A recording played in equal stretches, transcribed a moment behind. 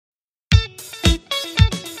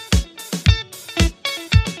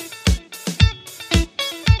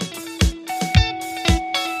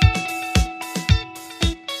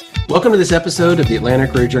Welcome to this episode of the Atlanta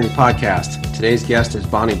Career Journey podcast. Today's guest is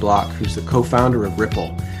Bonnie Block, who's the co-founder of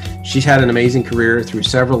Ripple. She's had an amazing career through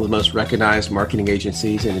several of the most recognized marketing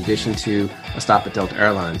agencies in addition to a stop at Delta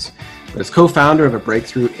Airlines. But as co-founder of a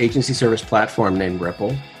breakthrough agency service platform named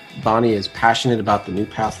Ripple, Bonnie is passionate about the new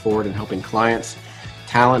path forward in helping clients,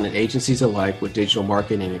 talent, and agencies alike with digital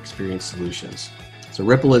marketing and experience solutions. So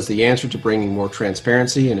Ripple is the answer to bringing more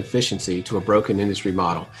transparency and efficiency to a broken industry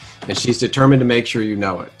model. And she's determined to make sure you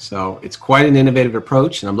know it. So it's quite an innovative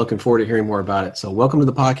approach, and I'm looking forward to hearing more about it. So welcome to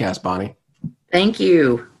the podcast, Bonnie. Thank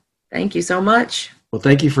you. Thank you so much. Well,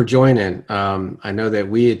 thank you for joining. I know that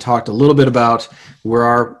we had talked a little bit about where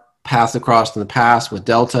our paths have crossed in the past with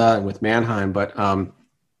Delta and with Manheim, but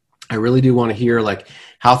I really do want to hear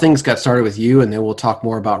how things got started with you, and then we'll talk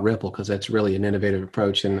more about Ripple because that's really an innovative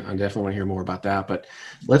approach, and I definitely want to hear more about that. But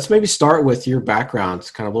let's maybe start with your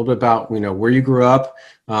background, kind of a little bit about where you grew up,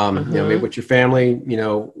 maybe what your family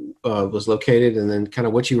was located, and then kind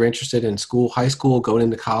of what you were interested in school, high school, going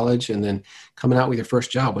into college, and then coming out with your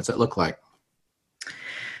first job. What's that look like?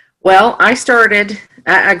 Well,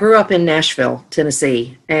 I grew up in Nashville,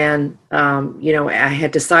 Tennessee, and, I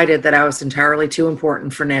had decided that I was entirely too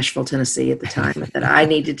important for Nashville, Tennessee at the time, that I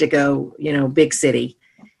needed to go, big city.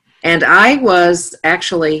 And I was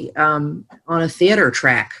actually on a theater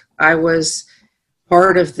track. I was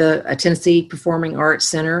part of the Tennessee Performing Arts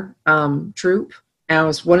Center troupe. I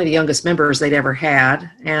was one of the youngest members they'd ever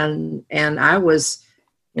had, and I was,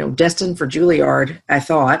 destined for Juilliard, I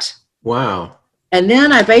thought. Wow. And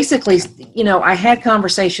then I basically, I had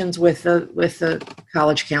conversations with the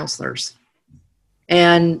college counselors,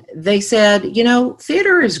 and they said,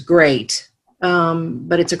 theater is great,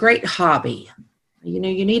 but it's a great hobby. You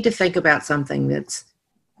need to think about something that's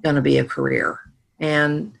going to be a career.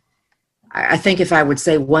 And I think if I would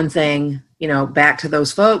say one thing, back to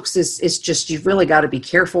those folks, it's just, you've really got to be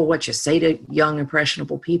careful what you say to young,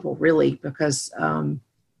 impressionable people, really, because,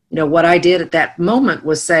 what I did at that moment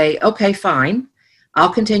was say, okay, fine.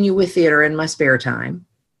 I'll continue with theater in my spare time,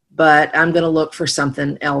 but I'm going to look for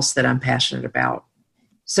something else that I'm passionate about.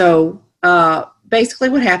 So basically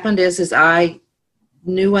what happened is I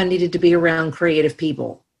knew I needed to be around creative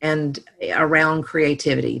people and around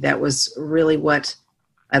creativity. That was really what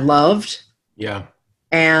I loved. Yeah.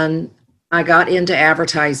 And I got into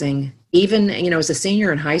advertising. Even, as a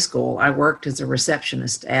senior in high school, I worked as a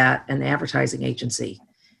receptionist at an advertising agency,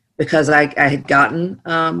 because I had gotten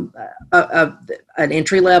an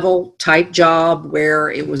entry-level type job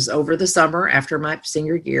where it was over the summer after my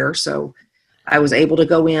senior year. So I was able to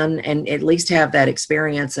go in and at least have that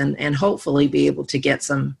experience and hopefully be able to get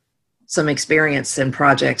some experience in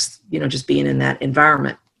projects, just being in that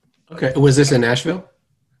environment. Okay. Was this in Nashville?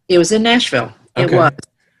 It was in Nashville. Okay. It was.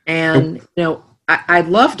 And, I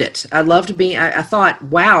loved it. I loved being, I thought,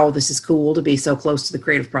 wow, this is cool to be so close to the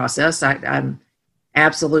creative process. I'm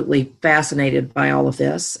absolutely fascinated by all of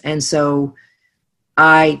this. And so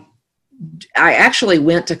I actually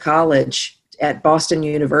went to college at Boston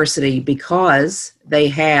University because they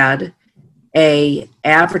had a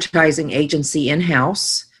advertising agency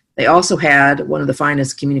in-house. They also had one of the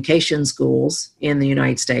finest communication schools in the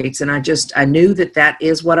United States. And I knew that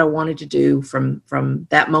is what I wanted to do from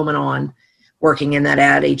that moment on, working in that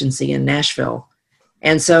ad agency in Nashville.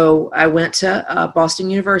 And so I went to Boston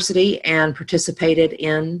University and participated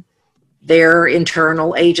in their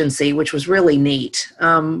internal agency, which was really neat.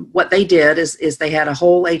 What they did is they had a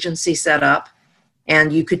whole agency set up,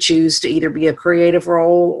 and you could choose to either be a creative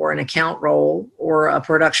role or an account role or a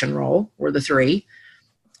production role, or the three.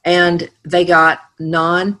 And they got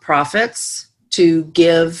nonprofits to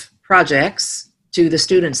give projects to the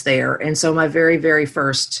students there. And so my very, very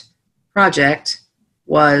first project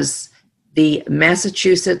was the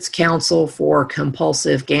Massachusetts Council for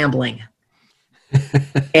Compulsive Gambling.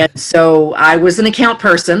 And so I was an account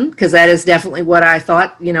person, because that is definitely what I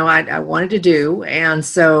thought, I wanted to do. And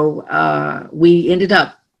so we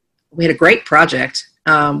had a great project.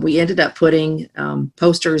 We ended up putting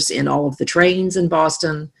posters in all of the trains in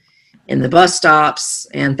Boston, in the bus stops,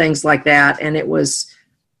 and things like that. And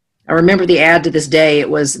I remember the ad to this day.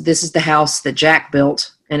 This is the house that Jack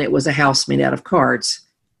built, and it was a house made out of cards.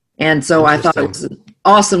 And so I thought it was an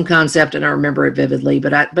awesome concept, and I remember it vividly.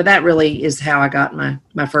 But that really is how I got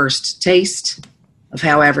my first taste of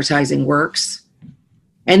how advertising works.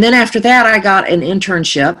 And then after that, I got an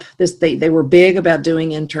internship. They were big about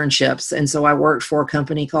doing internships, and so I worked for a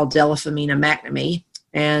company called Della Femina McNamee.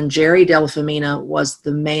 And Jerry Della Femina was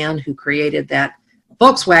the man who created that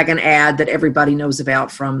Volkswagen ad that everybody knows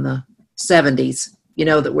about from the 70s.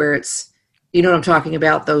 Where it's You know what I'm talking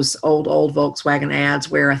about? Those old Volkswagen ads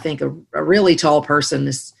where I think a really tall person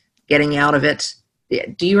is getting out of it.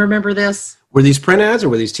 Do you remember this? Were these print ads or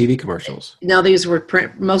were these TV commercials? No, these were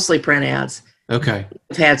mostly print ads. Okay.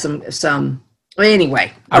 I've had some. Well, anyway,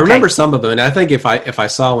 okay. I remember some of them, and I think if I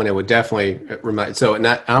saw one, it would definitely remind. So, and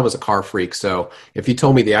I was a car freak, so if you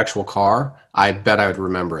told me the actual car, I bet I would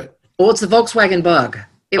remember it. Well, it's the Volkswagen Bug.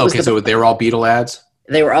 So they were all Beetle ads.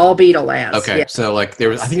 They were all Beetle ads. Okay, yeah. So like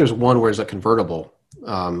I think there was one where it was a convertible,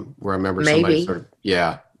 where I remember somebody sort of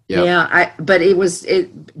But it was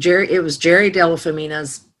Jerry Della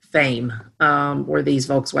Femina's fame were these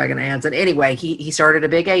Volkswagen ads, and anyway, he started a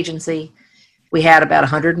big agency. We had about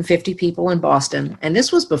 150 people in Boston, and this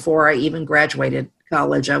was before I even graduated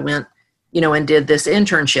college. I went, and did this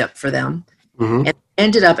internship for them, and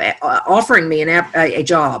ended up offering me a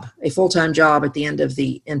job, a full-time job at the end of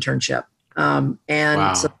the internship. So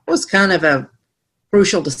it was kind of a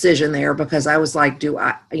crucial decision there, because I was like, do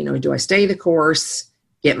I stay the course,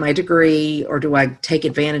 get my degree, or do I take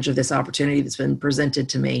advantage of this opportunity that's been presented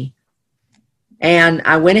to me? And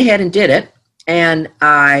I went ahead and did it. And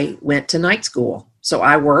I went to night school. So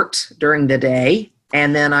I worked during the day,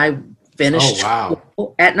 and then I finished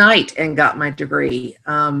school at night and got my degree.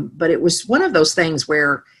 But it was one of those things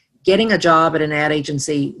where getting a job at an ad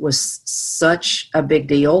agency was such a big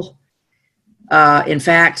deal. In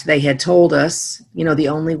fact, they had told us, the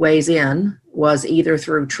only ways in was either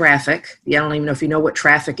through traffic. I don't even know if you know what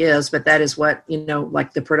traffic is, but that is what,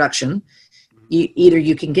 like the production. Either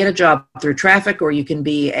you can get a job through traffic, or you can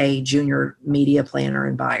be a junior media planner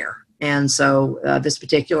and buyer. And so this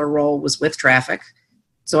particular role was with traffic.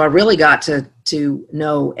 So I really got to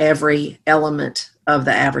know every element of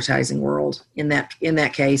the advertising world in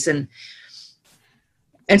that case. And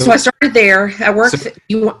so I started there. I worked. Do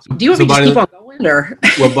you want me to just keep on going, or?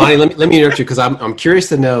 Well, Bonnie, let me interrupt you, because I'm curious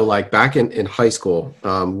to know, like back in high school,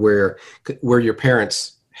 where your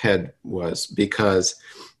parents' head was, because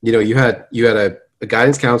you had a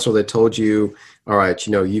guidance counselor that told you, all right,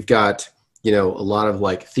 you've got a lot of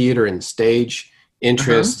like theater and stage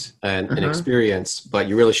interest and experience, but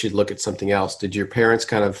you really should look at something else. Did your parents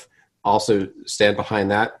kind of also stand behind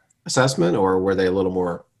that assessment, or were they a little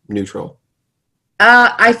more neutral?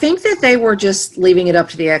 I think that they were just leaving it up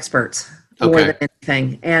to the experts more than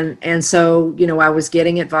anything. And so, I was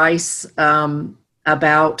getting advice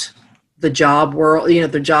about the job world,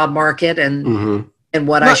 the job market, and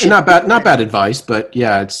what I should. Not bad advice, but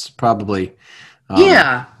yeah, it's probably.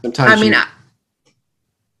 Sometimes you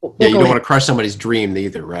don't want to crush somebody's dream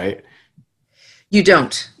either, right? You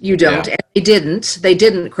don't. Yeah. And they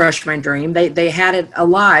didn't crush my dream. They had it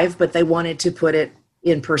alive, but they wanted to put it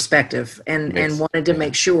in perspective and wanted to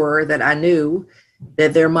make sure that I knew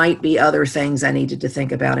that there might be other things I needed to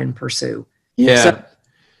think about and pursue. Yeah.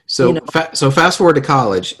 So fast forward to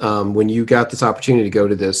college, when you got this opportunity to go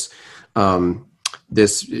to this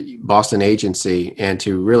Boston agency and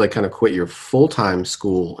to really kind of quit your full-time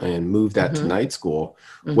school and move that to night school.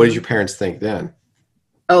 What did your parents think then?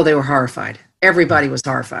 Oh, they were horrified. Everybody was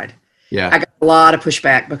horrified. Yeah. I got a lot of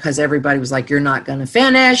pushback, because everybody was like, you're not going to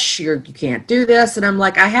finish. You can't do this. And I'm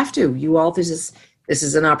like, I have to. This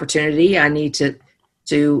is an opportunity I need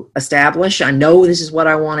to establish. I know this is what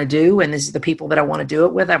I want to do, and this is the people that I want to do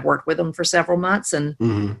it with. I've worked with them for several months, and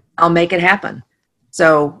I'll make it happen.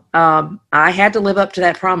 So I had to live up to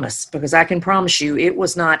that promise, because I can promise you it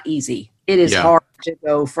was not easy. It is hard to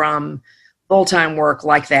go from full-time work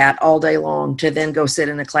like that all day long to then go sit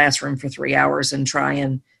in a classroom for 3 hours and try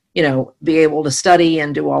and, be able to study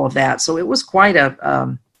and do all of that. So it was quite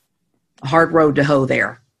a hard road to hoe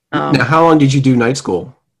there. Now, how long did you do night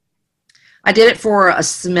school? I did it for a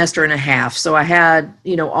semester and a half. So I had,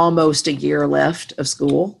 almost a year left of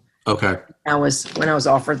school. Okay. When I was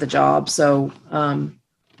offered the job. So, I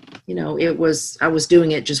was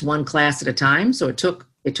doing it just one class at a time. So it took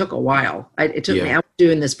a while. I was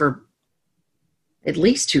doing this for at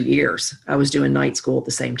least 2 years. I was doing night school at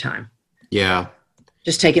the same time. Yeah.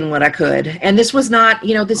 Just taking what I could. And this was not,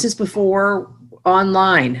 this is before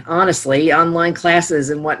online, honestly, online classes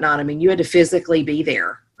and whatnot. I mean, you had to physically be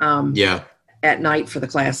there at night for the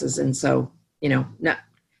classes. And so,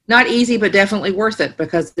 not easy, but definitely worth it,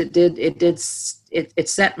 because it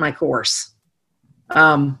set my course.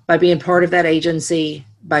 By being part of that agency,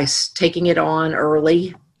 by taking it on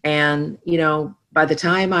early. And, by the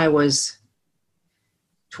time I was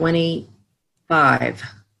 25,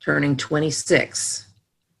 turning 26,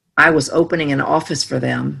 I was opening an office for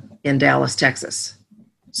them in Dallas, Texas.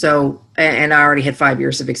 So, and I already had 5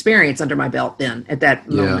 years of experience under my belt then at that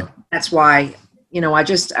moment. That's why,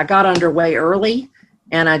 I got underway early,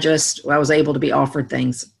 and I was able to be offered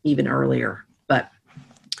things even earlier. But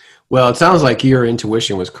Well, it sounds like your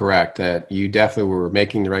intuition was correct, that you definitely were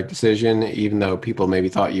making the right decision, even though people maybe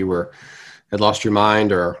thought you had lost your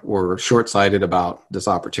mind or were short-sighted about this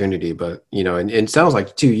opportunity. But, and it sounds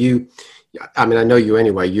like too, I know you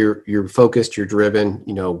anyway, you're focused, you're driven,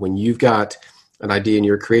 when you've got an idea and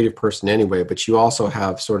you're a creative person anyway, but you also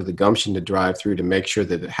have sort of the gumption to drive through to make sure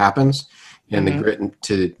that it happens and the grit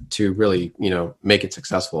to really, make it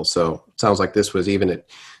successful. So it sounds like this was even at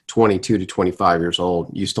 22 to 25 years old,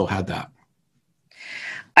 you still had that.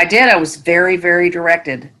 I did. I was very, very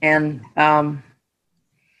directed. And I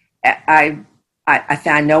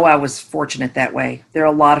know I was fortunate that way. There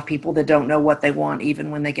are a lot of people that don't know what they want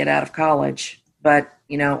even when they get out of college. But,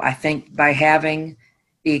 I think by having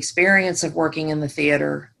the experience of working in the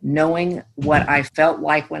theater, knowing what I felt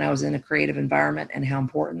like when I was in a creative environment and how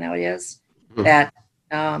important that is, that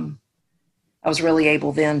I was really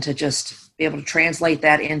able then to just be able to translate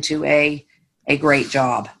that into a great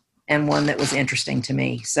job and one that was interesting to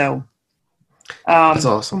me. So that's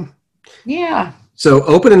awesome. Yeah. So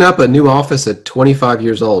opening up a new office at 25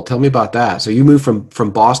 years old, tell me about that. So you moved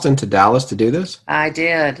from Boston to Dallas to do this? I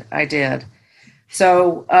did.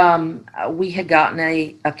 So we had gotten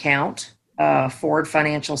a account, Ford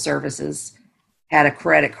Financial Services had a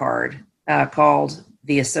credit card called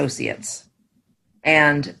The Associates.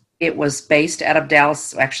 And it was based out of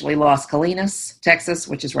Dallas, actually Las Colinas, Texas,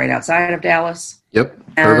 which is right outside of Dallas. Yep.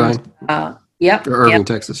 And, Irvine. Yep. Irving,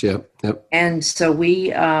 Texas. Yep. And so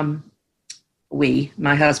we,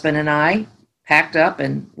 my husband and I, packed up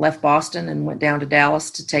and left Boston and went down to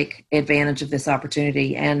Dallas to take advantage of this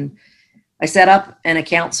opportunity. And I set up an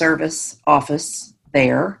account service office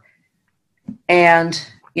there. And,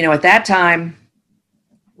 at that time,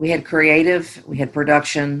 we had creative, we had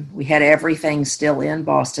production, we had everything still in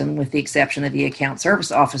Boston with the exception of the account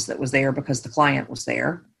service office that was there because the client was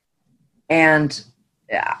there. And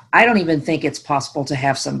I don't even think it's possible to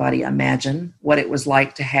have somebody imagine what it was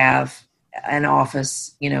like to have an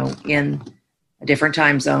office, in a different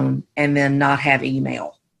time zone and then not have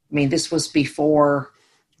email. This was before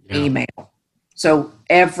email. So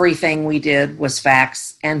everything we did was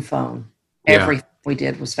fax and phone. Everything we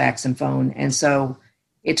did was fax and phone. And so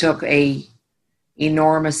it took a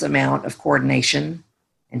enormous amount of coordination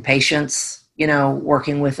and patience,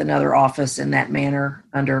 working with another office in that manner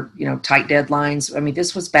under, tight deadlines.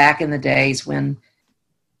 This was back in the days when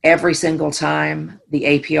every single time the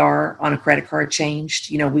APR on a credit card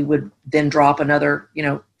changed, we would then drop another,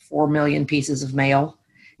 4 million pieces of mail.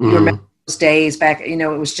 You remember those days back, it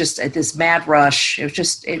was just at this mad rush.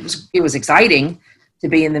 It was exciting to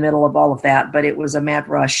be in the middle of all of that, but it was a mad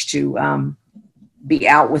rush to, be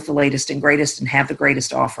out with the latest and greatest and have the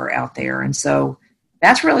greatest offer out there. And so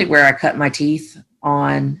that's really where I cut my teeth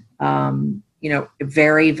on,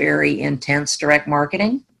 very, very intense direct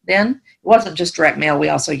marketing. Then it wasn't just direct mail. We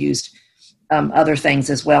also used other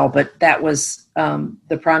things as well, but that was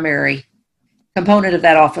the primary component of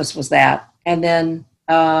that office was that. And then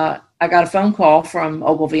I got a phone call from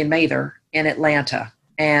Ogilvy and Mather in Atlanta.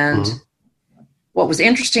 And what was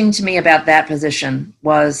interesting to me about that position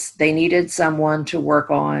was they needed someone to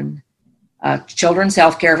work on Children's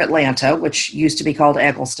Healthcare of Atlanta, which used to be called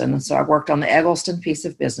Eggleston. And so I worked on the Eggleston piece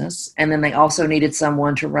of business. And then they also needed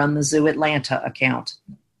someone to run the Zoo Atlanta account.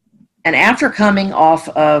 And after coming off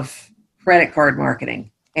of credit card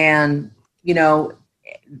marketing and,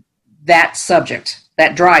 that subject,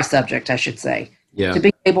 that dry subject, I should say, to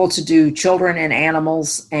be able to do children and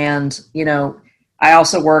animals and, I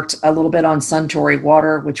also worked a little bit on Suntory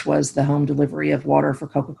Water, which was the home delivery of water for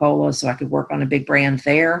Coca-Cola, so I could work on a big brand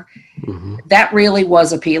there. That really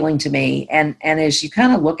was appealing to me. And as you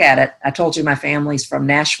kind of look at it, I told you my family's from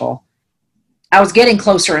Nashville. I was getting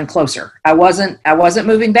closer and closer. I wasn't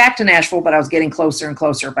moving back to Nashville, but I was getting closer and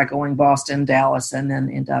closer by going Boston, Dallas, and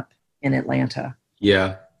then end up in Atlanta.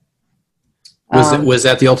 Yeah. Was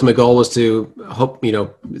that the ultimate goal, was to hope,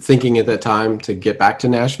 thinking at that time to get back to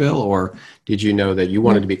Nashville, or did you know that you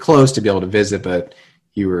wanted to be close to be able to visit, but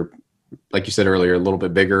you were, like you said earlier, a little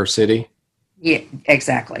bit bigger city? Yeah,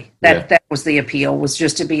 exactly. That was the appeal, was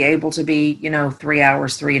just to be able to be,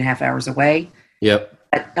 3.5 hours away. Yep.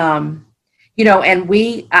 But,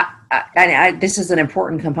 and this is an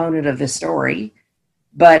important component of this story.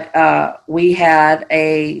 But we had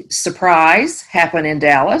a surprise happen in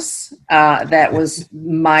Dallas. That was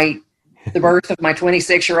the birth of my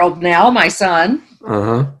 26-year-old now, my son.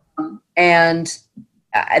 And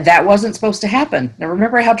that wasn't supposed to happen. Now,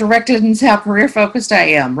 remember how directed and how career-focused I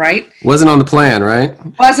am, right? Wasn't on the plan, right?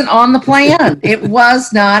 Wasn't on the plan. It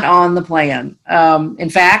was not on the plan. In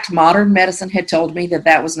fact, modern medicine had told me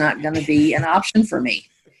that was not going to be an option for me.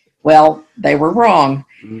 Well, they were wrong.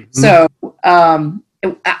 Mm-hmm.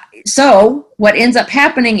 So what ends up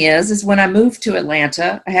happening is when I moved to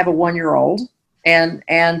Atlanta, I have a 1-year-old, and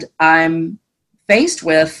I'm faced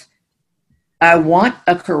with, I want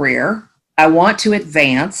a career, I want to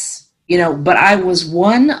advance, but I was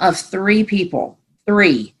one of 3 people,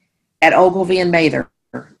 at Ogilvy and Mather.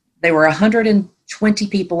 There were 120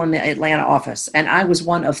 people in the Atlanta office, and I was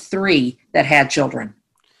one of 3 that had children.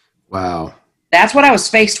 Wow. That's what I was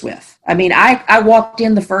faced with. I mean, I walked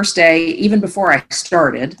in the first day, even before I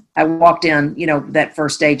started, I walked in, that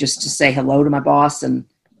first day just to say hello to my boss and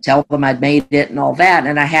tell them I'd made it and all that.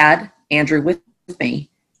 And I had Andrew with me,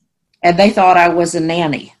 and they thought I was a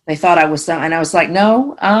nanny. They thought I was and I was like,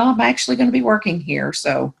 no, I'm actually going to be working here.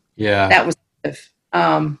 So yeah, that was,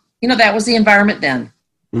 that was the environment then.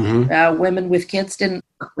 Mm-hmm. Women with kids didn't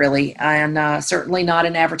work really, and certainly not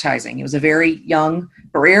in advertising. It was a very young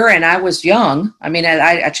career, and I was young. I mean,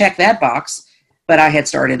 I checked that box, but I had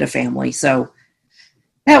started a family, so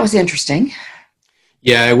that was interesting.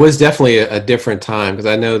 Yeah, it was definitely a different time, because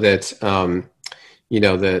I know that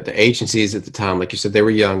the agencies at the time, like you said, they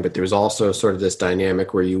were young, but there was also sort of this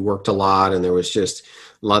dynamic where you worked a lot, and there was just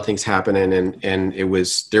a lot of things happening, and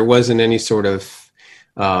there wasn't any sort of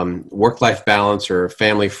work-life balance or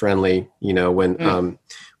family-friendly.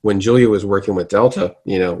 When Julia was working with Delta,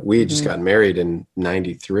 we had just gotten married in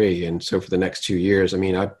 '93, and so for the next 2 years, I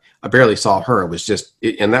mean, I barely saw her. It was just,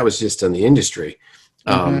 and that was just in the industry,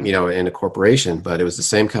 in a corporation, but it was the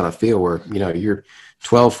same kind of feel where your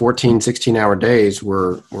 12, 14, 16-hour days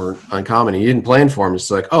were uncommon, and you didn't plan for them. It's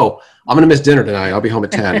like, oh, I'm going to miss dinner tonight. I'll be home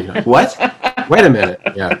at 10. Like, what? Wait a minute.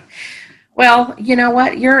 Yeah. Well, you know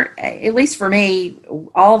what? You're, at least for me,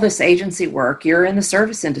 all this agency work, you're in the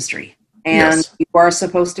service industry, and yes, you are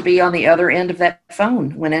supposed to be on the other end of that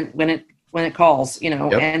phone when it calls,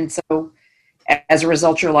 Yep. And so as a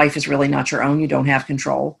result, your life is really not your own. You don't have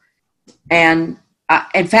control. And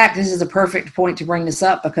in fact, this is a perfect point to bring this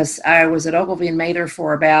up, because I was at Ogilvy and Mather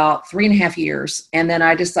for about 3.5 years. And then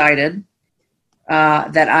I decided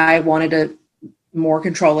that I wanted more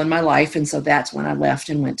control in my life. And so that's when I left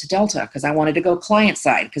and went to Delta, because I wanted to go client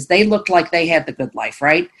side, because they looked like they had the good life,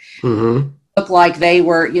 right? Mm-hmm. Looked like they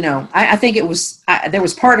were, I think it was, there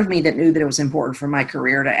was part of me that knew that it was important for my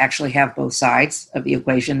career to actually have both sides of the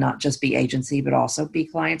equation, not just be agency, but also be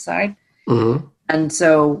client side. Mm-hmm. And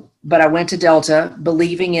so, but I went to Delta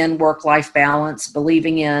believing in work-life balance,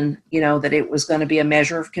 believing in, that it was going to be a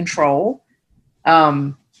measure of control.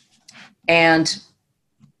 And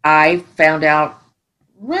I found out,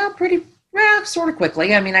 sort of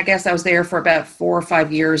quickly. I mean, I guess I was there for about 4 or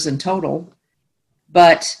 5 years in total,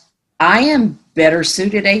 but I am better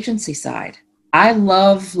suited agency side. I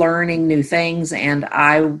love learning new things, and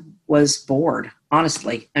I was bored,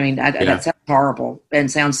 honestly. I mean, that sounds horrible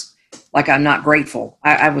and sounds like I'm not grateful.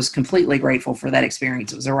 I was completely grateful for that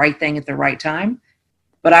experience. It was the right thing at the right time,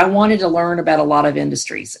 but I wanted to learn about a lot of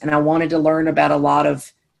industries, and I wanted to learn about a lot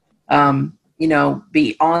of,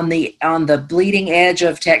 be on the bleeding edge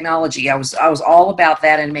of technology. I was all about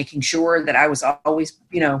that, and making sure that I was always,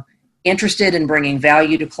 interested in bringing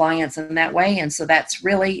value to clients in that way. And so that's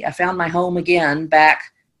really, I found my home again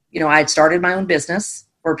back. I had started my own business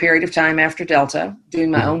for a period of time after Delta, doing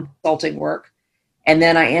my own consulting work. And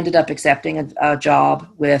then I ended up accepting a job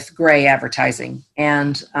with Gray Advertising,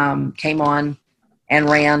 and came on and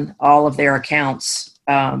ran all of their accounts.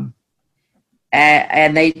 And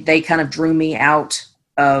they kind of drew me out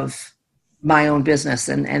of my own business.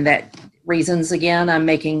 And that reasons, again, I'm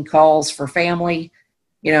making calls for family.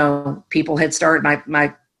 People had started,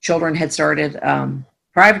 my children had started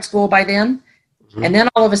private school by then. Mm-hmm. And then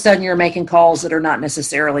all of a sudden you're making calls that are not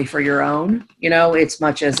necessarily for your own, it's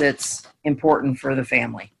much as it's important for the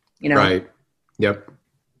family, Right. Yep.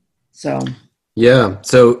 So. Yeah.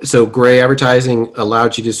 So Gray Advertising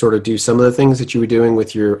allowed you to sort of do some of the things that you were doing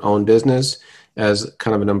with your own business as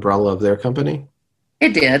kind of an umbrella of their company?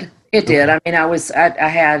 It did. I mean, I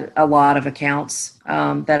had a lot of accounts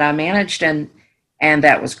that I managed, and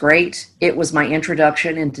that was great. It was my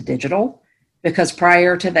introduction into digital, because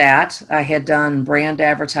prior to that, I had done brand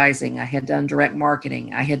advertising, I had done direct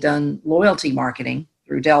marketing, I had done loyalty marketing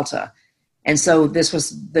through Delta. And so this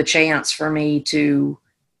was the chance for me to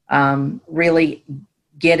really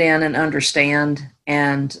get in and understand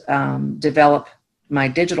and develop my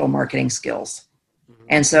digital marketing skills.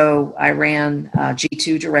 And so I ran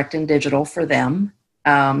G2 Direct and Digital for them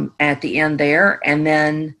at the end there, and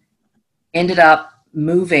then ended up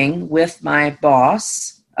moving with my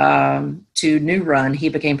boss to New Run. He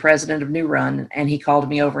became president of New Run, and he called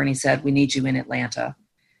me over and he said, "We need you in Atlanta."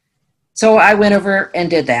 So I went over and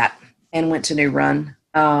did that, and went to New Run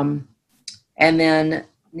And then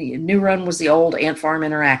New Run was the old Ant Farm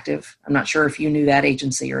Interactive. I'm not sure if you knew that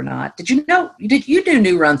agency or not. Did you do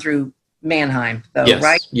New Run through Mannheim though, yes.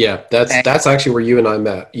 Right? Yeah. That's actually where you and I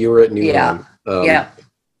met. You were at New Run. Yep.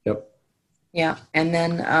 Yeah. And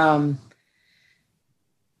then,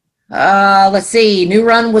 let's see, New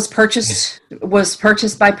Run was purchased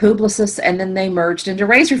by Publicis, and then they merged into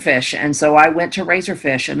Razorfish. And so I went to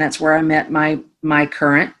Razorfish, and that's where I met my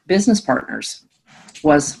current business partners,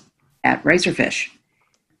 was at Razorfish.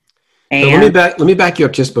 And so let me back you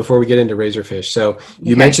up just before we get into Razorfish. So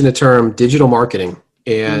you mentioned the term digital marketing,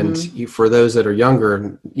 and for those that are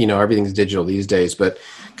younger, everything's digital these days, but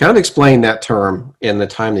kind of explain that term and the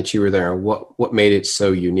time that you were there, and what made it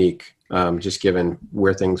so unique, just given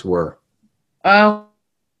where things were. Well,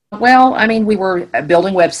 I mean, we were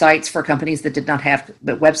building websites for companies that did not have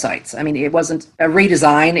the websites. I mean, it wasn't a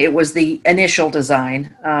redesign, it was the initial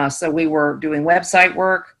design. So we were doing website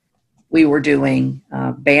work. We were doing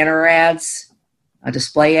banner ads,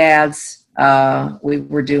 display ads. We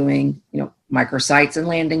were doing, microsites and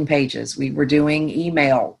landing pages. We were doing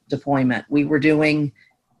email deployment. We were doing,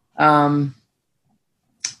 I'm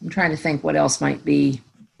trying to think what else might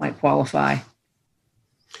qualify.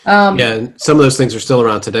 And some of those things are still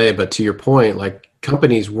around today, but to your point, like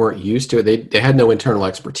companies weren't used to it. They had no internal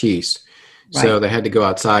expertise. Right. So they had to go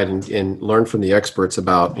outside and learn from the experts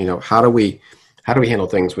about, how do we handle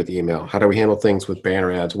things with email? How do we handle things with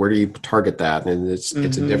banner ads? Where do you target that? And it's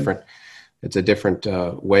a different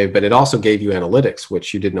way, but it also gave you analytics,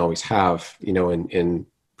 which you didn't always have, in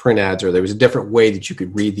print ads, or there was a different way that you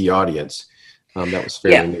could read the audience. That was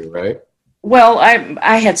fairly new, right? Well,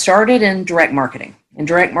 I had started in direct marketing, and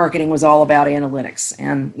direct marketing was all about analytics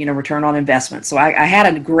and, return on investment. So I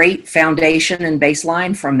had a great foundation and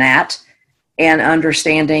baseline from that, and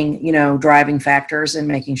understanding, driving factors and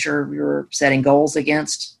making sure we were setting goals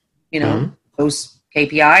against, those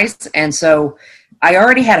KPIs. And so I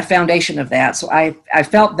already had a foundation of that. So I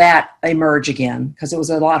felt that emerge again, because it was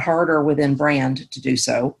a lot harder within brand to do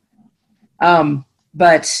so.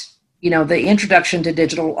 But, the introduction to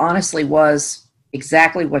digital honestly was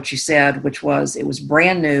exactly what you said, which was, it was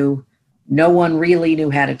brand new. No one really knew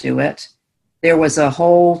how to do it. There was a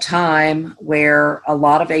whole time where a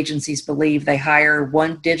lot of agencies believe they hire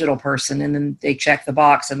one digital person and then they check the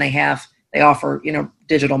box and they offer,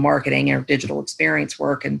 digital marketing or digital experience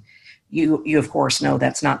work. And you of course know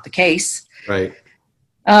that's not the case. Right.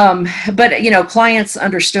 But, clients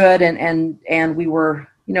understood, and we were,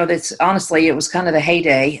 that's honestly, it was kind of the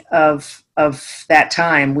heyday of that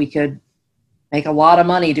time. We could make a lot of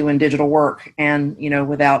money doing digital work and,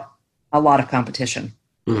 without a lot of competition.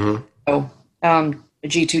 Mm-hmm. So,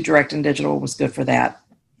 G2 Direct and Digital was good for that.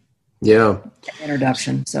 Yeah.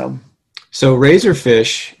 Introduction. So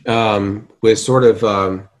Razorfish was sort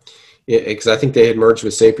of, because I think they had merged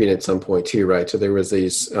with Sapient at some point too, right? So there was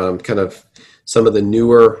these kind of some of the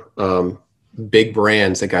newer big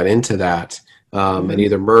brands that got into that and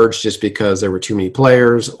either merged just because there were too many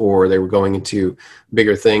players, or they were going into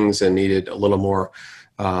bigger things and needed a little more,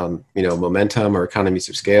 momentum or economies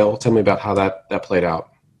of scale. Tell me about how that played out.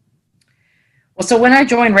 Well, so when I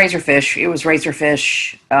joined Razorfish, it was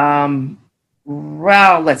Razorfish,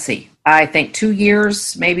 well, let's see, I think 2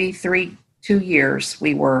 years, maybe 2 years,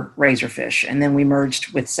 we were Razorfish, and then we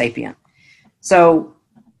merged with Sapient. So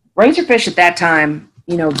Razorfish at that time,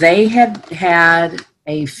 they had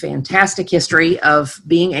a fantastic history of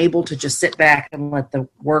being able to just sit back and let the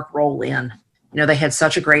work roll in. They had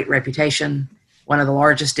such a great reputation, one of the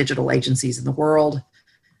largest digital agencies in the world,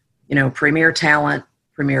 premier talent,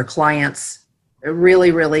 premier clients. Really,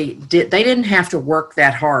 really they didn't have to work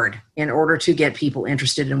that hard in order to get people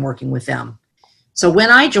interested in working with them. So when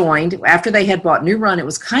I joined, after they had bought New Run, it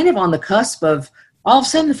was kind of on the cusp of, all of a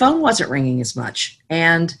sudden the phone wasn't ringing as much.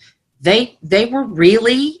 And they were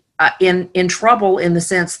really in trouble in the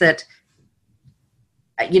sense that,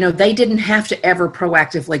 they didn't have to ever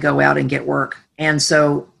proactively go out and get work. And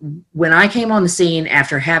so when I came on the scene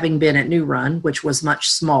after having been at New Run, which was much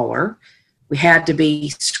smaller, we had to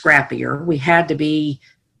be scrappier. We had to be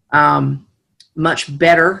much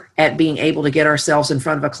better at being able to get ourselves in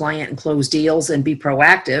front of a client and close deals and be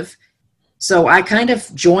proactive. So I kind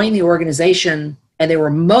of joined the organization, and they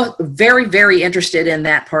were very, very interested in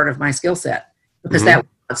that part of my skill set, because that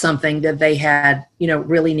was something that they had,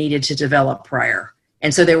 really needed to develop prior.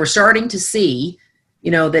 And so they were starting to see,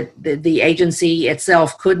 that the agency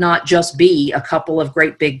itself could not just be a couple of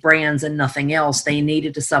great big brands and nothing else. They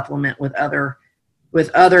needed to supplement with other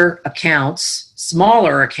accounts.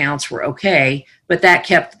 Smaller accounts were okay, but that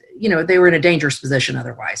kept, they were in a dangerous position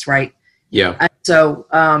otherwise, right? Yeah. So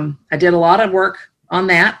I did a lot of work on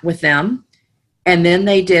that with them. And then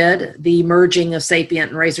they did the merging of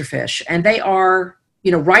Sapient and Razorfish. And they are,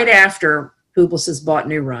 right after Publicis bought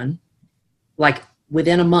New Run, like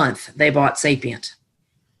within a month, they bought Sapient.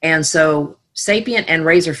 And so Sapient and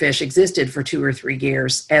Razorfish existed for 2 or 3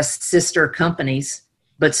 years as sister companies,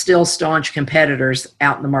 but still staunch competitors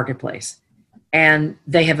out in the marketplace. And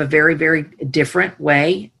they have a very, very different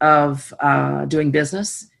way of doing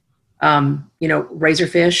business.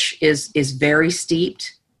 Razorfish is very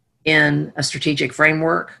steeped in a strategic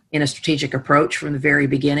framework, in a strategic approach from the very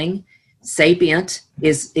beginning. Sapient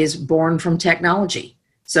is born from technology.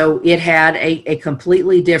 So it had a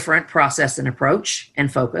completely different process and approach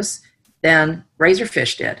and focus than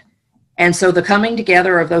Razorfish did. And so the coming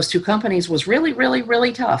together of those 2 companies was really, really,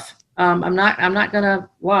 really tough. I'm not going to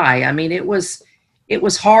lie. I mean, it was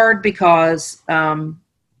hard because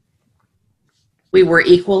we were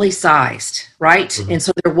equally sized, right? Mm-hmm. And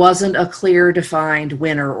so there wasn't a clear defined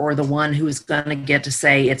winner or the one who is going to get to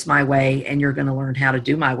say, it's my way and you're going to learn how to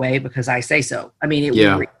do my way because I say so. I mean, we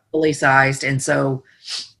were equally sized. And so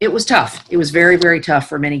it was tough. It was very, very tough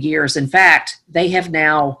for many years. In fact, they have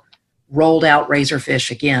now rolled out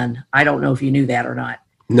Razorfish again. I don't know if you knew that or not.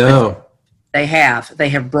 No. They have. They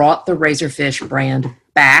have brought the Razorfish brand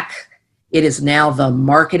back. It is now the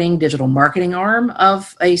digital marketing arm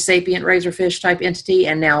of a Sapient Razorfish type entity.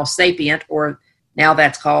 And now Sapient, or now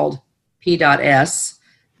that's called P.S,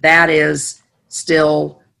 that is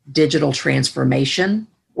still digital transformation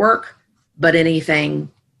work. But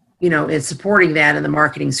anything, it's supporting that in the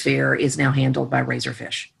marketing sphere is now handled by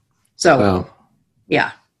Razorfish. So,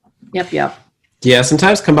 yeah. Yep. Yeah,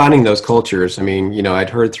 sometimes combining those cultures. I mean, I'd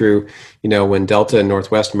heard through, when Delta and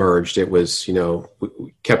Northwest merged, it was,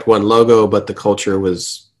 we kept one logo, but the culture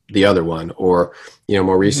was the other one. Or,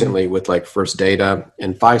 more recently with like First Data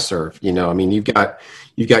and Fiserv, I mean, you've got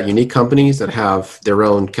unique companies that have their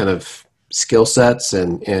own kind of skill sets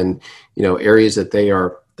and areas that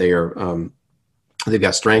they've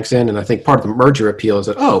got strengths in. And I think part of the merger appeal is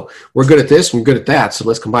that, we're good at this, we're good at that. So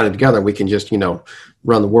let's combine it together. We can just,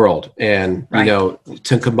 run the world. And,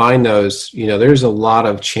 to combine those, there's a lot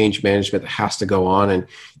of change management that has to go on, and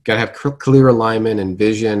you got to have clear alignment and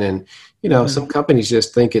vision. And, some companies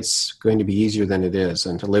just think it's going to be easier than it is.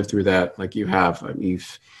 And to live through that, like you have,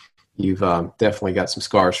 you've definitely got some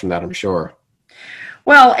scars from that, I'm sure.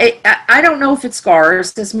 Well, I don't know if it's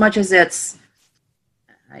scars as much as it's,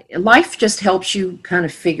 life just helps you kind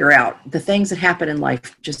of figure out the things that happen in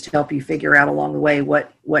life, just help you figure out along the way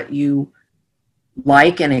what you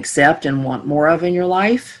like and accept and want more of in your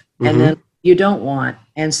life, and then you don't want.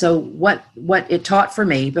 And so what it taught for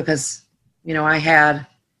me, because I had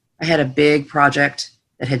a big project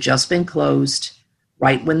that had just been closed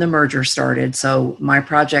right when the merger started. So my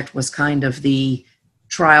project was kind of the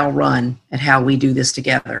trial run at how we do this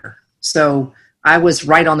together. So I was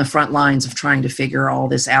right on the front lines of trying to figure all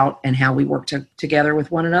this out and how we work together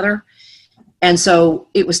with one another. And so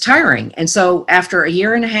it was tiring. And so after a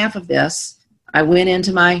year and a half of this, I went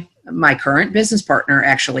into my current business partner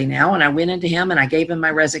actually now, and I went into him and I gave him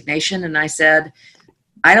my resignation, and I said,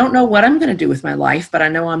 I don't know what I'm going to do with my life, but I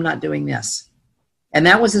know I'm not doing this. And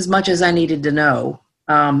that was as much as I needed to know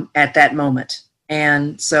at that moment.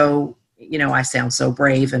 And so, I sound so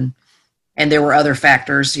brave, and there were other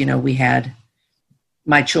factors. We had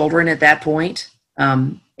my children at that point.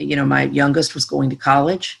 My youngest was going to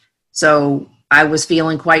college. So I was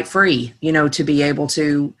feeling quite free, to be able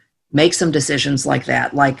to make some decisions like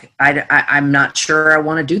that. Like, I'm not sure I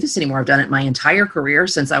want to do this anymore. I've done it my entire career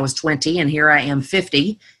since I was 20, and here I am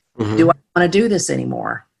 50. Do I want to do this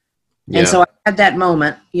anymore? Yeah. And so I had that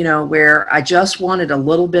moment, where I just wanted a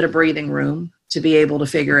little bit of breathing room to be able to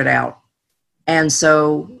figure it out. And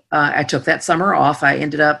so I took that summer off. I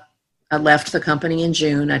left the company in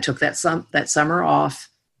June. I took that summer off.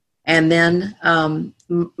 And then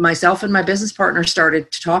myself and my business partner started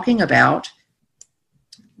talking about,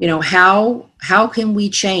 how can we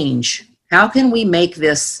change? How can we make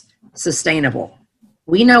this sustainable?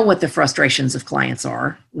 We know what the frustrations of clients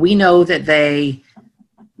are. We know that they,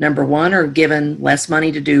 number one, are given less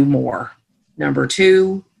money to do more. Number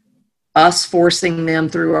two, us forcing them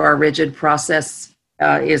through our rigid process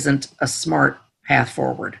isn't a smart path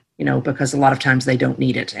forward, because a lot of times they don't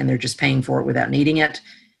need it and they're just paying for it without needing it.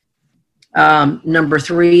 Number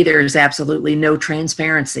three, there's absolutely no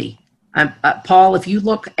transparency. Paul, if you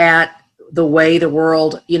look at the way the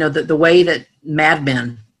world, the way that Mad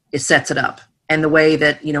Men sets it up, and the way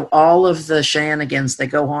that, all of the shenanigans that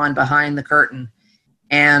go on behind the curtain,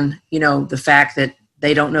 and, the fact that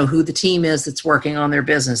they don't know who the team is that's working on their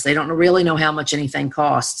business. They don't really know how much anything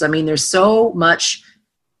costs. I mean, there's so much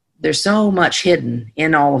there's so much hidden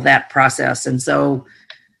in all of that process. And so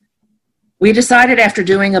we decided, after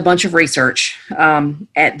doing a bunch of research,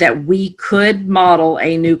 that we could model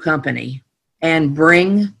a new company and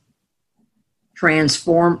bring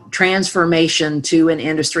transformation to an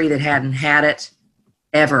industry that hadn't had it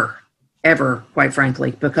ever, quite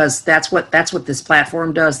frankly, because that's what this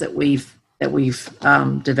platform does that we've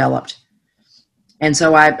developed. And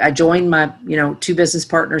so I joined my two business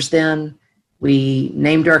partners. Then we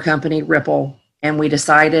named our company Ripple, and we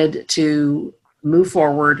decided to move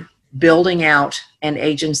forward building out an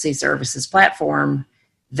agency services platform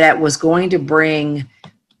that was going to bring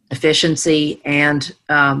efficiency and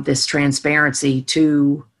this transparency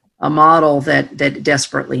to a model that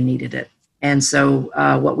desperately needed it. And so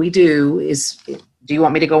what we do is, do you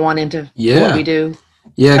want me to go on into what we do?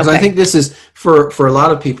 Yeah, because I think this is, for a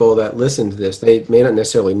lot of people that listen to this, they may not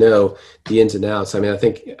necessarily know the ins and outs. I mean, I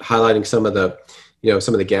think highlighting some of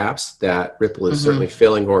the gaps that Ripple is certainly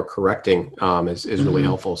filling or correcting is really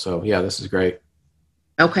helpful. So yeah, this is great.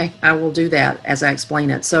 Okay, I will do that as I explain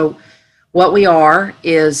it. So what we are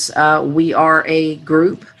is we are a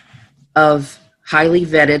group of highly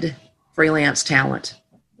vetted freelance talent.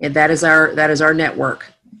 And that is our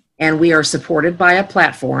network. And we are supported by a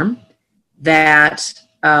platform that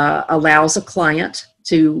allows a client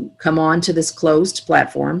to come on to this closed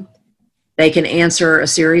platform. They can answer a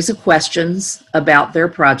series of questions about their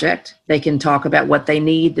project. They can talk about what they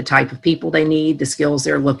need, the type of people they need, the skills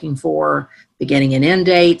they're looking for, beginning and end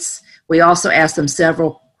dates. We also ask them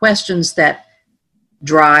several questions that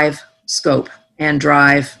drive scope and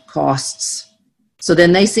drive costs. So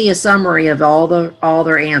then they see a summary of all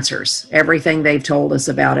their answers, everything they've told us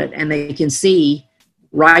about it, and they can see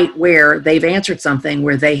right where they've answered something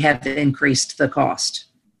where they have increased the cost.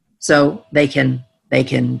 So they can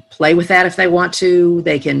play with that if they want to.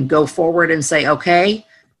 They can go forward and say, okay,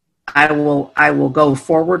 I will go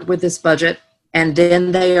forward with this budget. And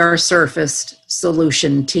then they are surfaced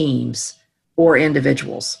solution teams or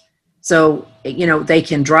individuals. So, they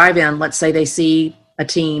can drive in, let's say they see a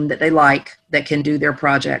team that they like that can do their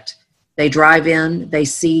project. They drive in, they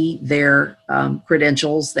see their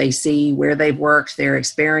credentials, they see where they've worked, their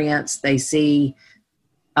experience, they see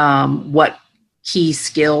what key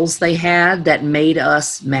skills they had that made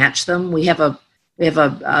us match them. We have a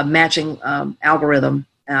matching algorithm,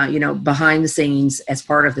 behind the scenes as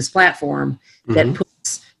part of this platform that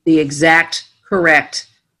puts the exact correct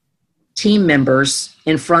team members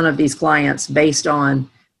in front of these clients based on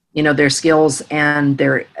their skills and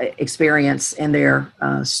their experience and their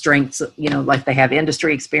strengths, like they have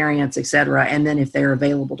industry experience, et cetera. And then if they're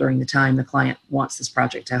available during the time the client wants this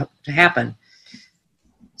project to happen.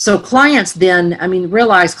 So clients then,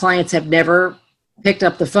 realize clients have never picked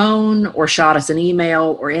up the phone or shot us an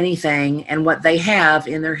email or anything. And what they have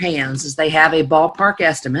in their hands is they have a ballpark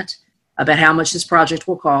estimate about how much this project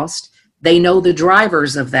will cost. They know the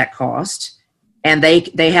drivers of that cost. And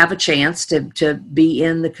they have a chance to be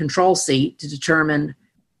in the control seat to determine,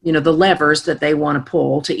 the levers that they want to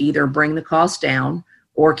pull to either bring the cost down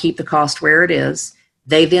or keep the cost where it is.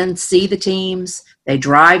 They then see the teams. They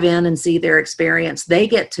drive in and see their experience. They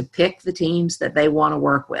get to pick the teams that they want to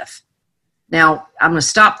work with. Now, I'm going to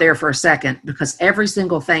stop there for a second because every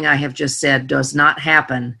single thing I have just said does not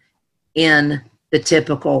happen in the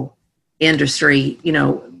typical industry,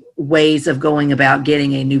 ways of going about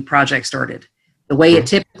getting a new project started. The way it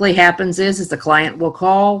typically happens is the client will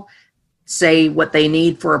call, say what they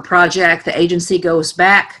need for a project. The agency goes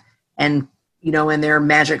back and, in their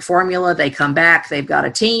magic formula, they come back, they've got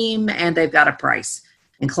a team and they've got a price.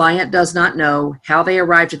 And client does not know how they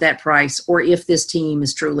arrived at that price or if this team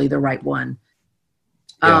is truly the right one.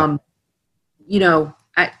 Yeah.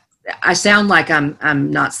 I sound like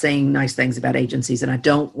I'm not saying nice things about agencies, and I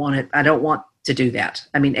don't want to do that.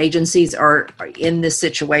 Agencies are in this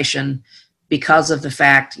situation because of the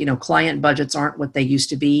fact, client budgets aren't what they used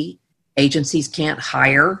to be. Agencies can't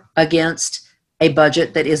hire against a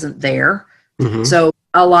budget that isn't there. So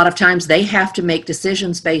a lot of times they have to make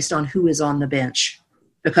decisions based on who is on the bench,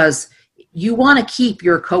 because you want to keep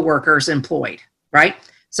your coworkers employed, right?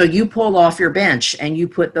 So you pull off your bench and you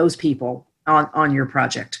put those people on your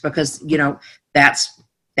project because,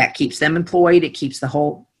 that keeps them employed. It keeps the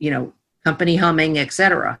whole, company humming, et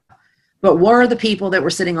cetera. But were the people that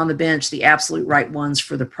were sitting on the bench the absolute right ones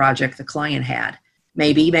for the project the client had?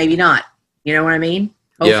 Maybe, maybe not. You know what I mean?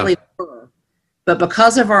 Hopefully they were. But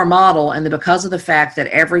because of our model and because of the fact that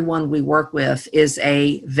everyone we work with is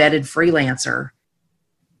a vetted freelancer,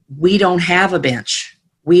 we don't have a bench.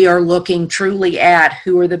 We are looking truly at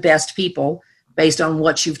who are the best people based on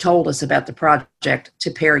what you've told us about the project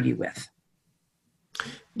to pair you with.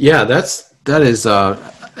 Yeah, that is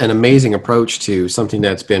an amazing approach to something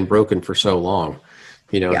that's been broken for so long.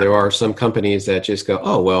 Yeah. There are some companies that just go,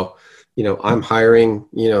 oh, well, I'm hiring,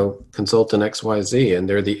 consultant XYZ and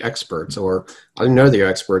they're the experts, or I don't know they're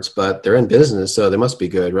experts, but they're in business, so they must be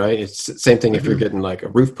good, right? It's the same thing if you're getting like a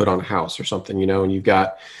roof put on a house or something, and you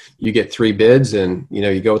get three bids and,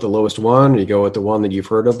 you go with the lowest one, or you go with the one that you've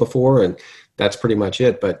heard of before, and that's pretty much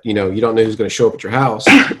it. But, you don't know who's going to show up at your house,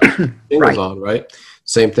 shingles Right. on, right?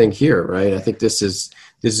 Same thing here, right? I think this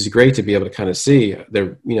is great to be able to kind of see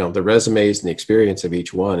the resumes and the experience of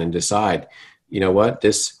each one and decide, what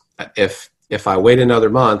this if I wait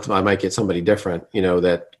another month, I might get somebody different,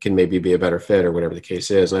 that can maybe be a better fit or whatever the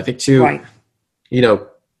case is. And I think too, Right.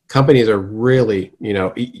 Companies are really,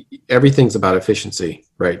 everything's about efficiency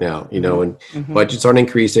right now, and budgets aren't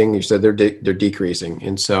increasing. You said they're decreasing.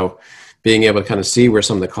 And so being able to kind of see where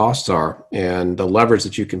some of the costs are and the levers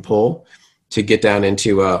that you can pull to get down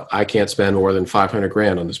into, I can't spend more than 500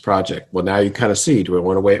 grand on this project. Well, now you kind of see, do I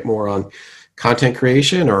want to wait more on content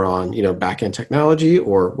creation or on, back end technology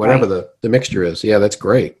or whatever the mixture is? Yeah, that's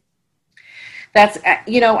great. That's,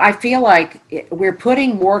 I feel like we're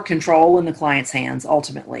putting more control in the client's hands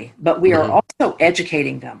ultimately, but we are also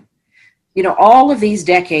educating them. All of these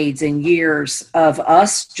decades and years of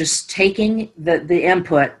us just taking the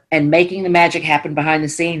input and making the magic happen behind the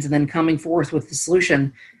scenes and then coming forth with the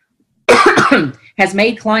solution has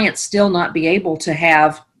made clients still not be able to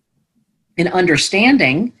have an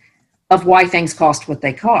understanding of why things cost what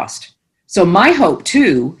they cost. So my hope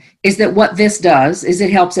too is that what this does is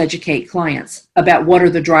it helps educate clients about what are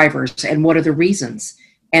the drivers and what are the reasons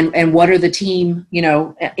and what are the team,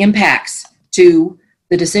 impacts to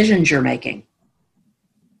the decisions you're making.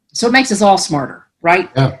 So it makes us all smarter, right?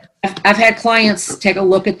 Yeah. I've had clients take a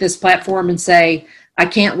look at this platform and say, I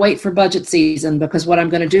can't wait for budget season because what I'm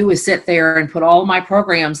going to do is sit there and put all my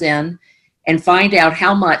programs in and find out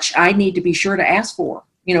how much I need to be sure to ask for,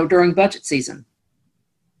 during budget season.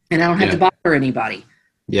 And I don't have to bother anybody.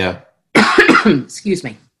 Yeah. Excuse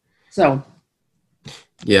me. So.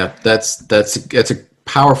 Yeah, that's a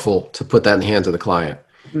powerful to put that in the hands of the client.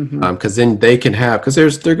 Because then they can have, because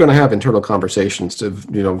they're going to have internal conversations to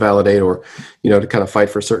validate or to kind of fight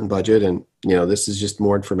for a certain budget, and this is just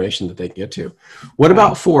more information that they can get to. What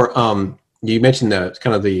about for you mentioned the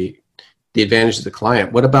kind of the advantage of the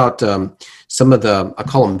client? What about some of the, I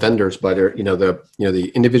call them vendors, but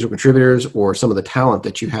the individual contributors or some of the talent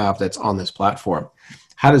that you have that's on this platform?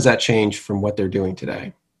 How does that change from what they're doing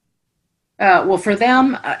today? Well, for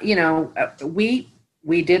them,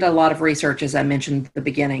 we did a lot of research, as I mentioned at the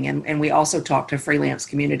beginning, and we also talked to freelance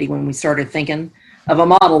community when we started thinking of a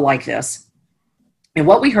model like this. And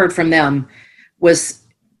what we heard from them was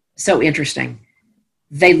so interesting.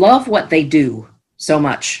 They love what they do so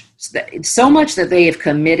much that they have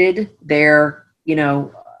committed their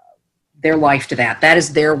life to that. That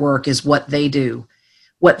is their work, is what they do.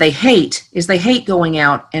 What they hate is they hate going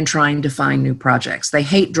out and trying to find new projects. They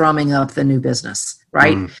hate drumming up the new business,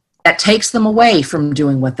 right? That takes them away from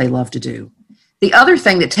doing what they love to do. The other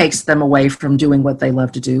thing that takes them away from doing what they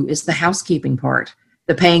love to do is the housekeeping part,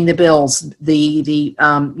 the paying the bills, the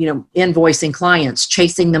invoicing clients,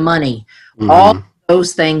 chasing the money, all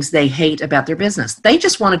those things they hate about their business. They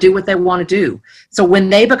just want to do what they want to do. So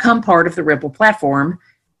when they become part of the Ripple platform,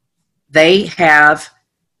 they have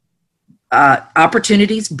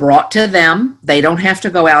opportunities brought to them. They don't have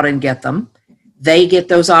to go out and get them. They get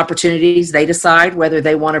those opportunities. They decide whether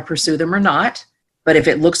they want to pursue them or not. But if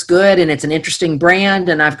it looks good and it's an interesting brand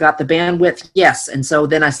and I've got the bandwidth, yes. And so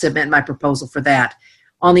then I submit my proposal for that.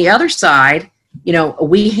 On the other side,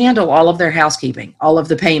 we handle all of their housekeeping, all of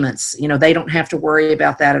the payments. They don't have to worry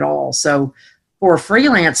about that at all. So for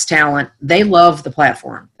freelance talent, they love the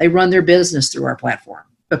platform. They run their business through our platform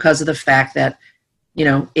because of the fact that,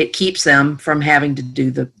 it keeps them from having to do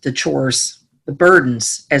the chores, the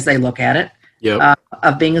burdens, as they look at it. Yep.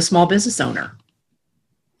 Of being a small business owner.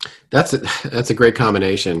 That's a great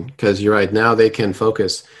combination, because you're right. Now they can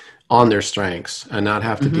focus on their strengths and not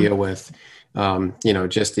have to deal with,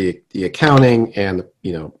 just the accounting and,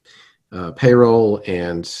 payroll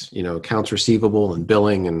and, accounts receivable and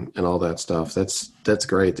billing and all that stuff. That's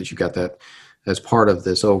great that you got that as part of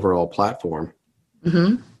this overall platform.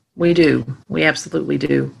 We do. We absolutely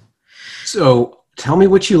do. So tell me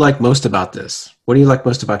what you like most about this. What do you like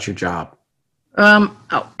most about your job?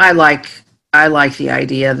 I like the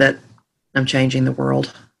idea that I'm changing the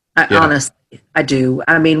world. Honestly, I do.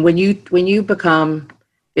 I mean, when you become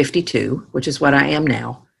 52, which is what I am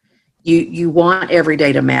now, you want every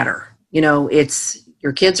day to matter. It's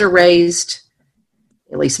your kids are raised.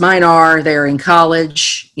 At least mine are. They're in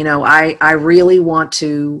college. I really want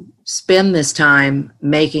to spend this time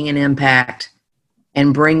making an impact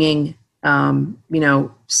and bringing,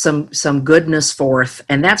 some goodness forth.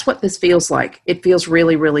 And that's what this feels like. It feels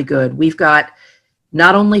really, really good. We've got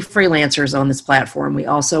not only freelancers on this platform, we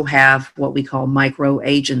also have what we call micro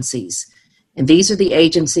agencies. And these are the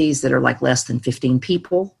agencies that are like less than 15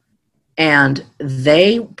 people. And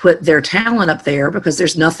they put their talent up there because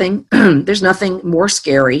there's nothing more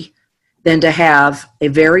scary than to have a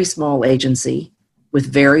very small agency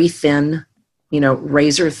with very thin,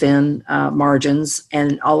 razor thin margins.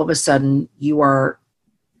 And all of a sudden you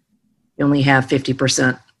only have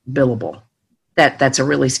 50% billable. That's a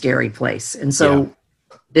really scary place. And so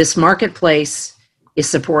this marketplace is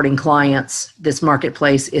supporting clients. This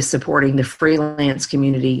marketplace is supporting the freelance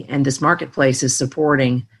community. And this marketplace is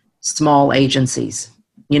supporting small agencies.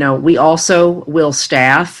 We also will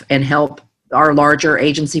staff and help our larger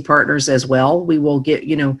agency partners as well. We will get,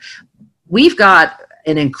 we've got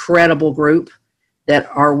an incredible group that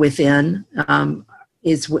are within,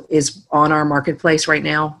 is on our marketplace right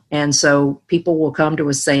now. And so people will come to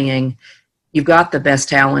us saying, you've got the best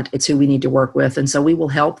talent. It's who we need to work with. And so we will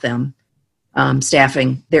help them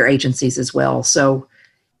staffing their agencies as well. So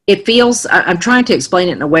it feels, I'm trying to explain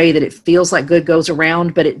it in a way that it feels like good goes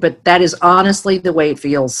around, but that is honestly the way it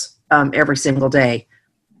feels every single day.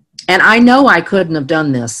 And I know I couldn't have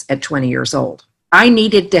done this at 20 years old. I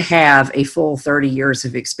needed to have a full 30 years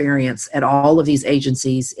of experience at all of these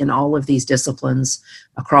agencies in all of these disciplines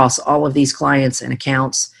across all of these clients and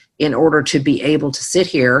accounts in order to be able to sit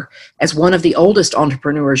here as one of the oldest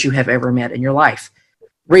entrepreneurs you have ever met in your life.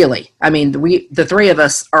 Really. I mean, the three of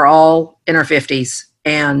us are all in our 50s.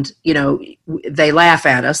 And, they laugh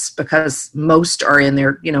at us because most are in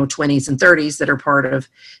their, 20s and 30s that are part of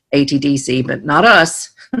ATDC, but not us.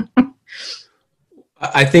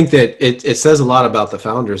 I think that it says a lot about the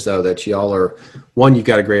founders, though, that y'all are, one, you've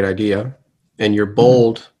got a great idea and you're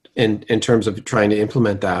bold in terms of trying to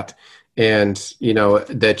implement that. And,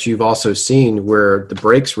 that you've also seen where the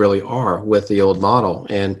breaks really are with the old model.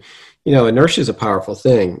 And, inertia is a powerful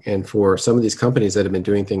thing. And for some of these companies that have been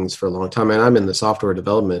doing things for a long time, and I'm in the software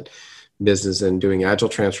development business and doing agile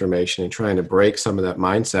transformation and trying to break some of that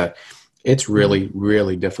mindset, it's really,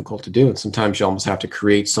 really difficult to do. And sometimes you almost have to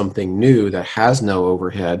create something new that has no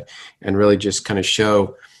overhead and really just kind of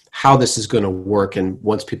show how this is going to work. And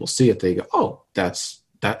once people see it, they go, oh, that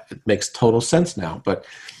makes total sense now. But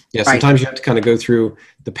yeah, sometimes you have to kind of go through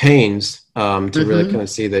the pains to really kind of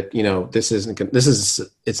see that,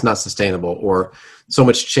 it's not sustainable, or so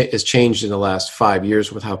much has changed in the last 5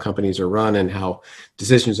 years with how companies are run and how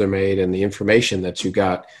decisions are made and the information that you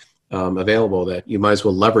got available, that you might as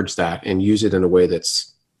well leverage that and use it in a way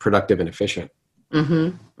that's productive and efficient.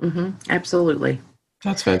 Absolutely.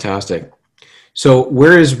 That's fantastic. So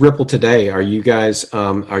where is Ripple today? Are you guys,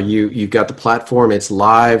 you've got the platform, it's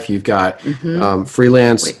live, you've got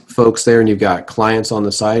freelance folks there, and you've got clients on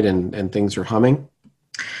the site, and things are humming?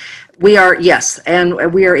 We are, yes,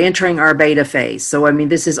 and we are entering our beta phase. So, I mean,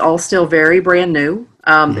 this is all still very brand new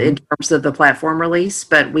in terms of the platform release,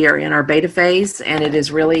 but we are in our beta phase, and it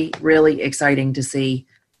is really, really exciting to see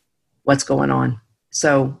what's going on.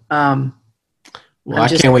 So, well, I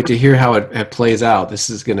can't wait to hear how it plays out.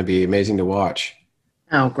 This is going to be amazing to watch.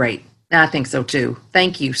 Oh, great. I think so too.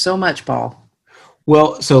 Thank you so much, Paul.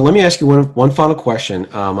 Well, so let me ask you one final question.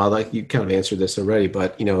 I'll let you kind of answer this already,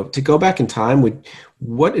 but to go back in time,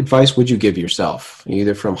 what advice would you give yourself,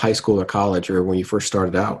 either from high school or college or when you first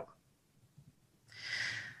started out?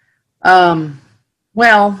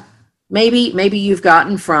 Well, maybe you've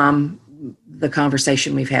gotten from the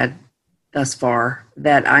conversation we've had thus far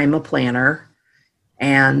that I'm a planner.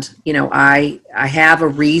 And, I have a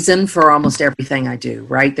reason for almost everything I do,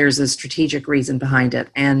 right? There's a strategic reason behind it.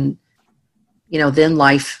 And, then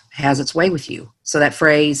life has its way with you. So that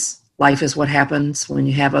phrase, life is what happens when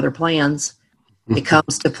you have other plans, it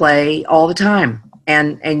comes to play all the time.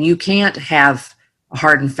 And you can't have a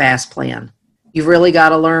hard and fast plan. You've really got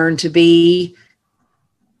to learn to be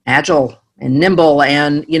agile and nimble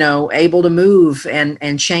and, able to move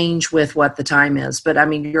and change with what the time is. But I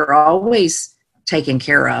mean, you're always taken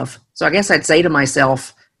care of. So I guess I'd say to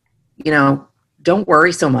myself, don't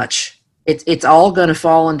worry so much. It's all going to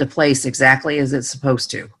fall into place exactly as it's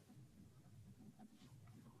supposed to.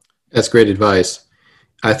 That's great advice.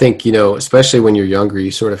 I think, especially when you're younger,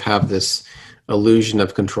 you sort of have this illusion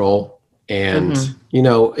of control and, you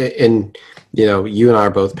and I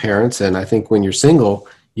are both parents. And I think when you're single,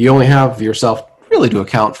 you only have yourself really to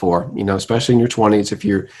account for, especially in your 20s, if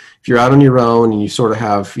you're out on your own and you sort of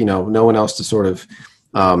have, no one else to sort of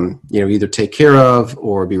either take care of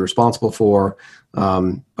or be responsible for.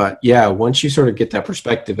 But yeah, once you sort of get that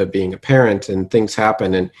perspective of being a parent and things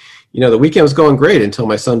happen, and the weekend was going great until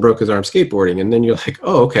my son broke his arm skateboarding, and then you're like,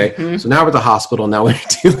 oh, okay, so now we're at the hospital. Now we're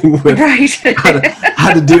dealing with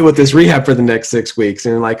how to deal with this rehab for the next 6 weeks,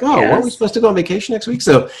 and you're like, oh, weren't we supposed to go on vacation next week?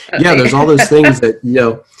 So yeah, there's all those things that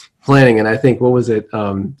planning. And I think, what was it?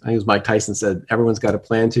 I think it was Mike Tyson said, everyone's got a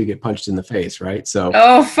plan to get punched in the face, right? So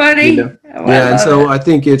funny. And so I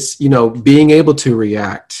think it's being able to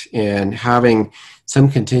react and having some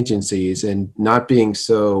contingencies and not being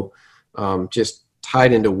so just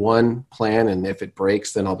tied into one plan, and if it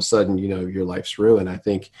breaks, then all of a sudden your life's ruined. I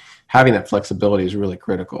think having that flexibility is really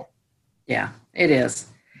critical. Yeah, it is.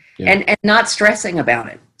 And not stressing about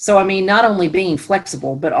it. So I mean, not only being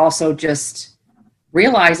flexible, but also just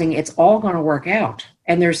realizing it's all going to work out,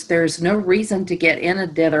 and there's no reason to get in a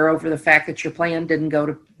dither over the fact that your plan didn't go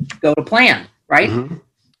to plan, right? Mm-hmm.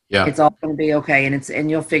 Yeah, it's all going to be okay, and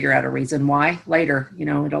you'll figure out a reason why later.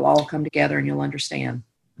 It'll all come together, and you'll understand.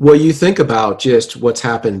 Well, you think about just what's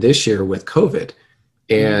happened this year with COVID,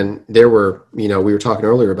 and there were, we were talking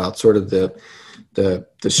earlier about sort of the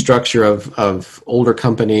structure of older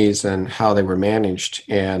companies and how they were managed.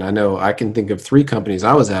 And I know I can think of 3 companies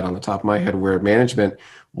I was at on the top of my head where management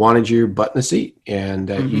wanted your butt in the seat, and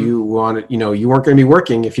that you wanted, you weren't going to be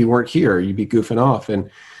working if you weren't here. You'd be goofing off. And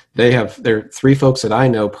there are 3 folks that I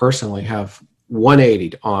know personally have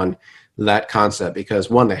 180'd on that concept, because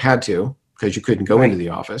 1, they had to, because you couldn't go into the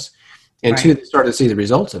office, and 2, they started to see the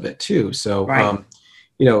results of it too. So,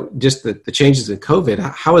 just the changes in COVID,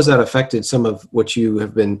 how has that affected some of what you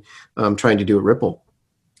have been trying to do at Ripple?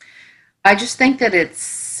 I just think that it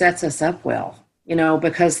sets us up well,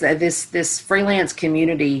 because this freelance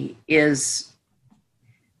community they're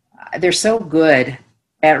so good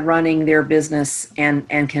at running their business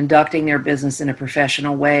and conducting their business in a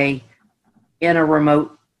professional way in a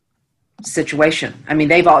remote situation. I mean,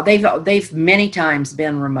 they've many times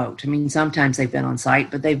been remote. I mean, sometimes they've been on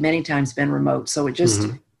site, but they've many times been remote. So it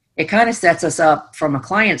kind of sets us up from a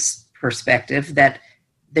client's perspective that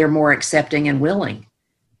they're more accepting and willing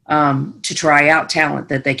to try out talent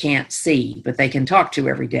that they can't see, but they can talk to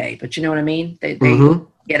every day. But you know what I mean? They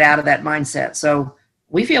get out of that mindset. So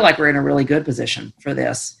we feel like we're in a really good position for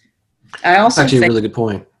this. I also actually a really good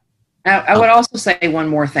point. I would also say one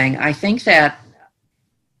more thing. I think that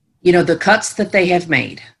the cuts that they have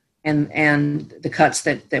made and the cuts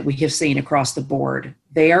that we have seen across the board,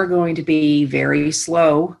 they are going to be very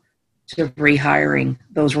slow to rehiring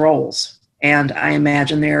those roles. And I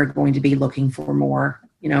imagine they're going to be looking for more,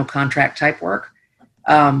 contract type work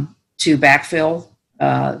to backfill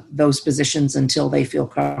those positions until they feel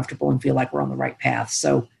comfortable and feel like we're on the right path.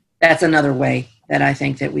 So that's another way that I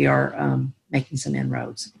think that we are making some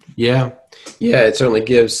inroads. Yeah, it certainly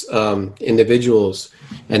gives individuals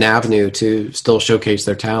an avenue to still showcase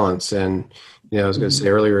their talents. And I was going to say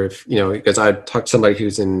earlier, if because I talked to somebody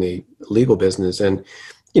who's in the legal business, and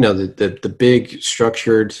the big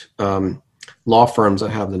structured law firms that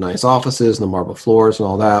have the nice offices and the marble floors and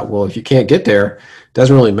all that. Well, if you can't get there, it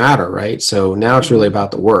doesn't really matter, right? So now it's really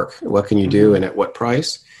about the work. What can you do, and at what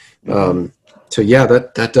price? So yeah,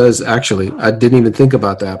 that does actually. I didn't even think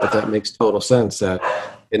about that, but that makes total sense. That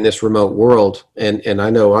in this remote world, and I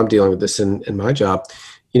know I'm dealing with this in my job,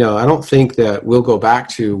 I don't think that we'll go back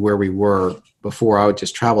to where we were before. I would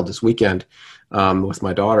just travel this weekend with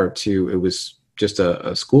my daughter it was just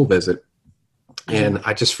a school visit. And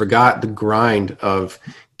I just forgot the grind of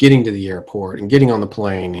getting to the airport and getting on the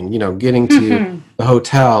plane and, getting to the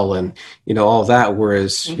hotel and, all that.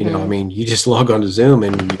 Whereas, you just log on to Zoom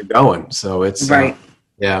and you're going. So it's, right.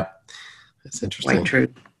 Yeah, it's interesting. Quite true.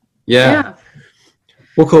 Yeah.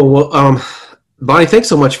 Well, cool. Well, Bonnie, thanks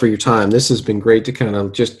so much for your time. This has been great to kind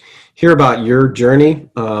of just hear about your journey,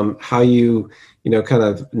 how you, kind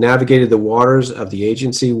of navigated the waters of the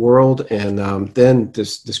agency world, and then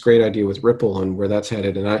this great idea with Ripple and where that's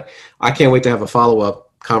headed. And I can't wait to have a follow-up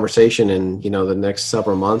conversation in, the next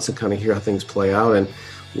several months and kind of hear how things play out and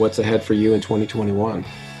what's ahead for you in 2021.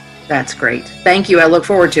 That's great. Thank you. I look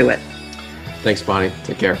forward to it. Thanks, Bonnie.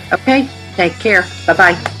 Take care. Okay. Take care.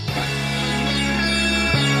 Bye-bye.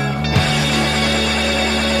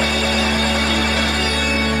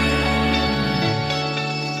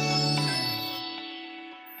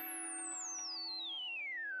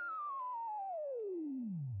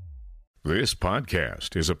 This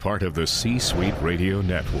podcast is a part of the C-Suite Radio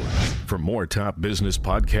Network. For more top business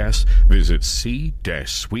podcasts, visit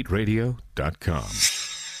c-suiteradio.com.